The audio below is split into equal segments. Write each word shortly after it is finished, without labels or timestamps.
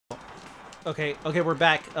Okay, we're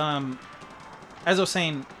back. As I was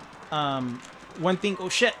saying, one thing. Oh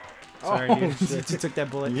shit! Sorry, Oh, dude. shit. You took that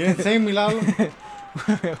bullet. You didn't say me, Lalo.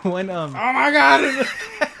 When Oh my god!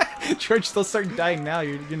 George still start dying now,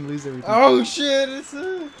 you're gonna lose everything. Oh shit! It's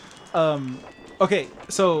Okay,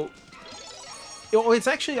 so it's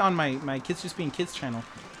actually on my Kids Just Being Kids channel.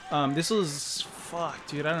 This was fuck,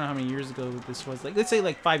 dude. I don't know how many years ago this was. Like, let's say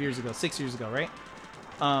like 5 years ago, 6 years ago, right?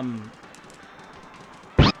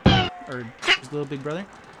 Or his little big brother.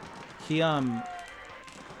 He I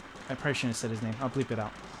probably shouldn't have said his name. I'll bleep it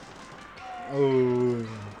out. Oh, you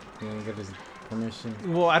didn't get his permission.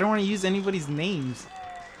 Well, I don't want to use anybody's names.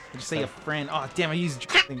 I just say a friend. Oh damn! I used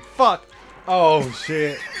thing. Fuck. Oh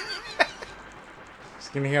shit!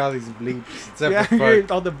 Just gonna hear all these bleeps. Except Yeah, for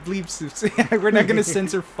fuck. all the bleeps. We're not gonna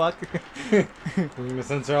censor fuck. We're gonna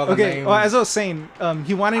censor all the Okay. names. Well, as I was saying,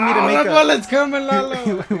 he wanted me to Oh, make the a. bullet's coming,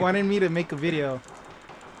 Lalo. He wanted me to make a video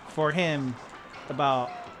for him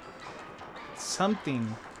about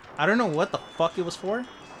something. I don't know what the fuck it was for,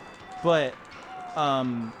 but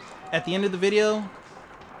at the end of the video.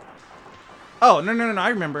 Oh no! I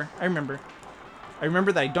remember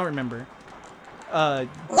that I don't remember.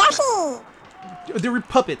 They were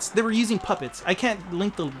puppets. They were using puppets. I can't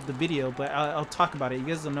link the video, but I'll talk about it. You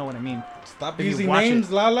guys don't know what I mean. Stop If you using watch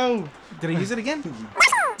names, Lalo. Did I use it again?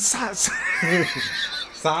 Sauce.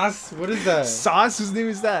 Sauce? What is that? Sauce? Whose name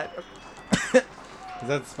is that? Is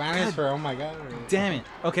that Spanish for oh my god? Or... Damn it.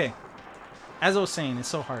 Okay. As I was saying, it's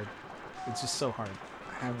so hard. It's just so hard.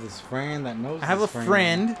 I have this friend that knows. I have a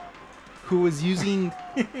friend who was using...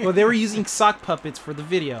 Well, they were using sock puppets for the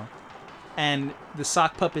video. And the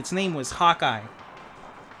sock puppet's name was Hawkeye.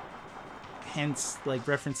 Hence, like,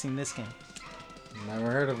 referencing this game. Never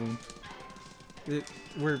heard of him.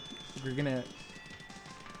 We're gonna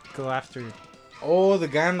go after... Oh, the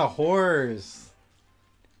guy on the horse.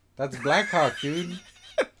 That's Blackhawk, dude.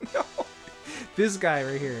 No. This guy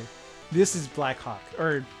right here. This is Blackhawk.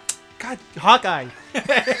 Or... God, Hawkeye.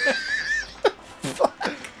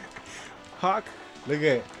 Fuck. Hawk. Look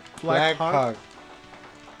at Black Blackhawk.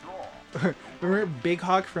 Remember Big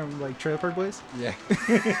Hawk from like Trailer Park Boys? Yeah.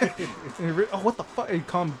 Oh, what the fuck? You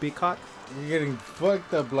call him Big Hawk? You're getting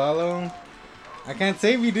fucked up, Lalo. I can't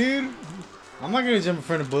save you, dude. I'm not gonna jump in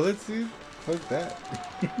front of bullets, dude. Fuck that.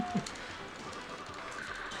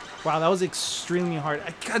 Wow, that was extremely hard.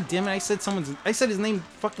 God damn it! I said his name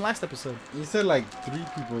fucking last episode. You said like 3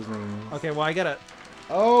 people's names. Okay, well I gotta.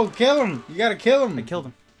 Oh, kill him! You gotta kill him. I killed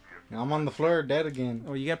him. I'm on the floor, dead again.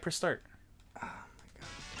 Oh, you gotta press start. Oh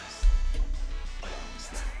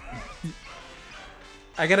my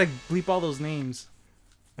I gotta bleep all those names.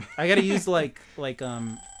 I gotta use like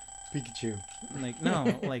Pikachu. like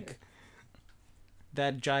no like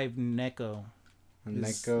that jive Neko.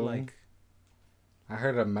 is, Neko. Like I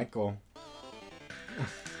heard a Meko.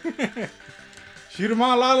 Shoot him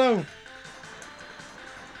all, Lalo.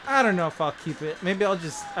 I don't know if I'll keep it. Maybe I'll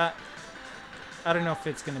just. I don't know if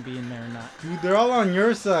it's gonna be in there or not. Dude, they're all on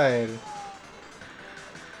your side.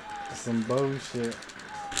 Some bullshit.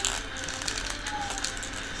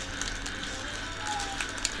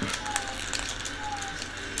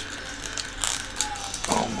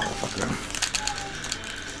 Oh, motherfucker.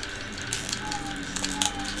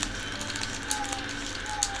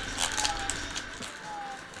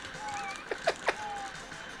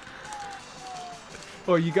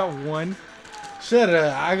 Oh, you got one? Shut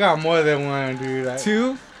up. I got more than one, dude.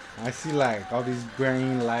 Two? I see like all these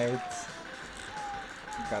green lights.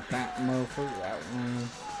 Got that motherfucker, that one.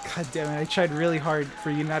 God damn it, I tried really hard for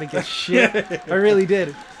you not to get shit. I really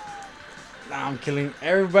did. Now I'm killing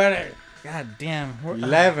everybody. God damn.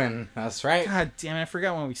 11. That's right. God damn it, I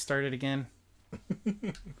forgot when we started again.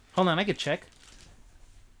 Hold on, I could check.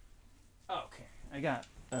 Oh, okay, I got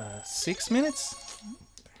 6 minutes?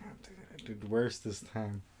 Damn, dude, I did worse this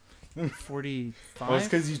time. 45? Oh, it's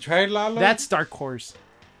because you tried, Lalo? That's Dark Horse,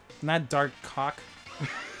 not Dark Cock.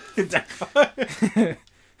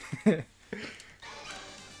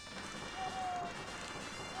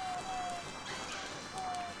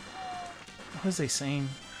 What was they saying?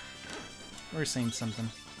 We were saying something.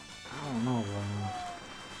 I don't know, bro.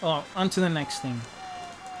 Oh, on to the next thing.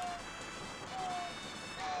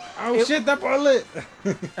 Oh shit, that bullet!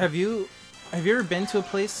 Have you ever been to a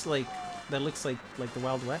place like that looks like the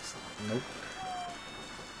Wild West? Nope.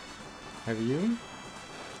 Have you?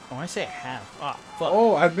 Oh, I say I have. Oh, fuck.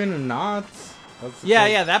 Oh, I've been to Knott's.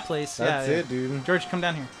 Yeah, that place. That's yeah. it, dude. George, come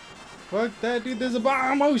down here. Fuck that, dude. There's a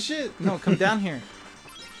bomb. Oh shit. No, come down here.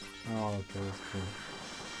 Oh, okay, that's cool.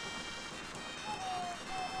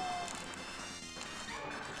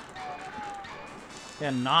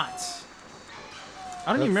 Yeah, Knott's.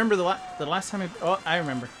 I don't even remember the last time I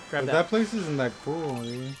remember. Grab But that. that place isn't that cool,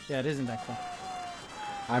 dude. Yeah, it isn't that cool.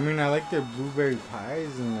 I mean, I like their blueberry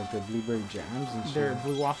pies and like their blueberry jams and shit. Their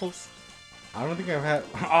blue waffles. I don't think I've had.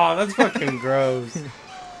 Oh, that's fucking gross.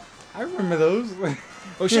 I remember those.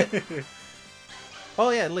 Oh shit. Oh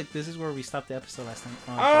yeah, look, this is where we stopped the episode last time.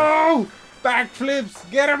 Oh, backflips!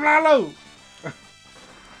 Get him, Lalo!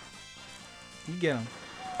 You get him.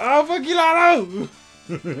 Oh, fuck you, Lalo!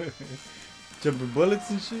 Jumping bullets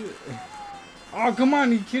and shit. Oh, come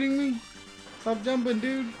on, you kidding me? Stop jumping,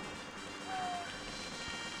 dude.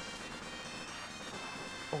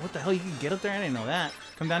 Oh, what the hell? You can get up there? I didn't know that.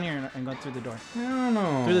 Come down here and go through the door. I don't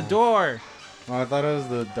know. Through the door. Oh, I thought it was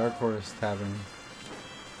the Dark Horse Tavern.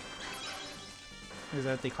 Is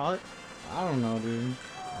that what they call it? I don't know, dude.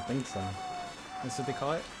 I think so. That's what they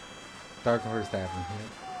call it? Dark Horse Tavern. Yeah.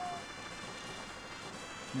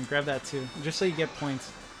 And grab that too, just so you get points.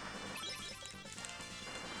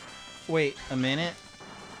 Wait a minute.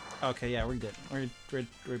 Okay, yeah, we're good.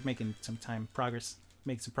 We're making some progress.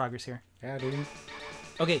 Making some progress here. Yeah, dude.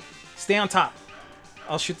 Okay, stay on top.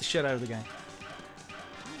 I'll shoot the shit out of the guy.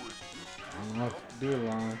 I don't know if to do it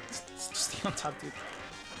long. Just stay on top, dude.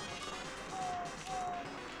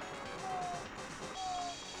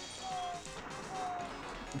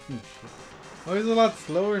 Oh, he's a lot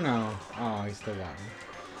slower now. Oh, he still got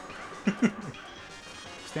me.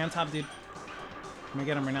 Stay on top, dude. Let me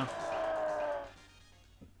get him right now.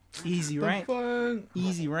 Easy, right? Fuck?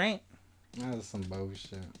 Easy, right? That's some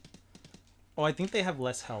bullshit. Oh, I think they have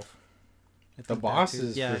less health. I think The that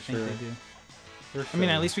bosses, too. Yeah, for I think sure. they do. For I mean,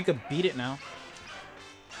 sure. at least we could beat it now.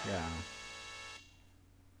 Yeah.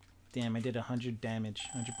 Damn, I did 100 damage.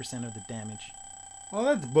 100% of the damage. Oh,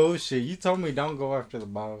 that's bullshit. You told me don't go after the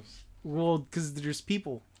boss. Well, because there's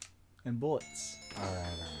people and bullets. Alright.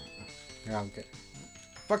 Yeah, okay.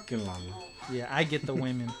 Fucking llama. Yeah, I get the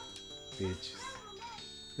women Bitches.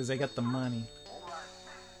 because I got the money.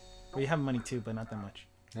 We have money too, but not that much.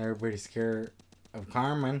 Everybody's scared of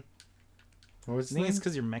Carmen. What's I his think it's name?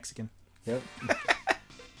 because you're Mexican. Yep.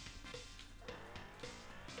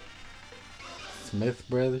 Smith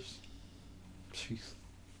Brothers. Jeez.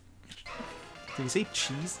 Did you say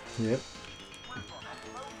cheese? Yep.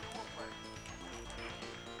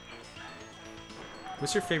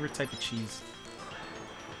 What's your favorite type of cheese?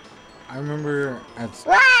 I remember at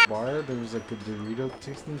bar there was like a Dorito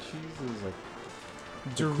tasting cheese. It was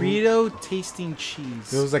like Dorito tasting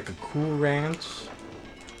cheese. it was like a Cool Ranch.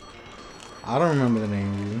 I don't remember the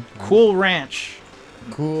name, dude. Cool Ranch.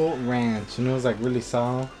 Cool Ranch, and it was like really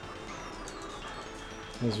soft.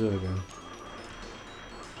 It was really good.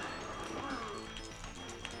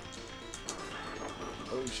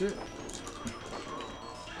 Oh shit!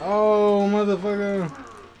 Oh motherfucker!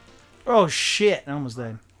 Oh shit! I almost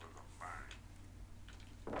died.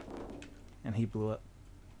 And he blew up.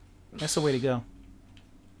 That's the way to go.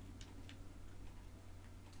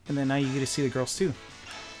 And then now you get to see the girls too.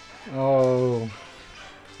 Oh,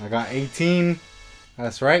 I got 18.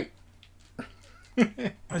 That's right.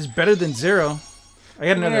 It's better than 0. I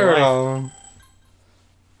got another life. Girl.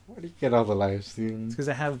 Where do you get all the lives, dude? It's because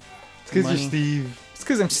I have It's because money. you're Steve. It's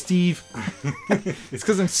because I'm Steve. It's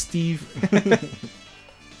because I'm Steve.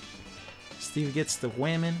 Steve gets the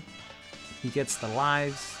women. He gets the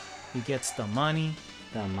lives. He gets the money.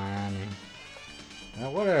 Got money.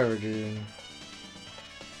 Whatever, dude.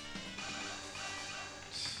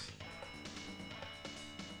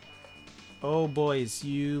 Oh, boys.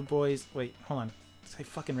 You boys. Wait, hold on. I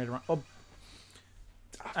fucking read it wrong. Oh.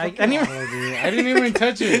 I didn't even... I didn't even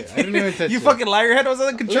touch it. I didn't even touch You it. fucking liar head. I was on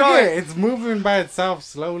the Look controller. at it. It's moving by itself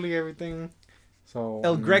slowly, everything. So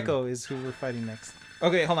El Greco is who we're fighting next.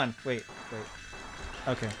 Okay, hold on. Wait.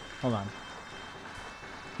 Okay, hold on.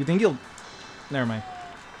 You think you'll... Never mind.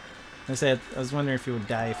 I was wondering if you would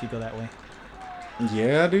die if you go that way.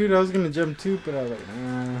 Yeah, dude. I was gonna jump too, but I was like,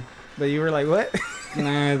 nah. But you were like, what?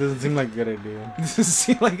 Nah, it doesn't seem like a good idea. This doesn't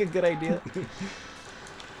seem like a good idea.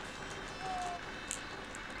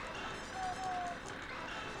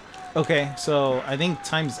 Okay, so I think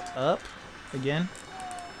time's up again.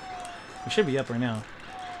 We should be up right now.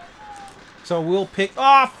 So we'll pick...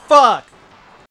 Oh, fuck!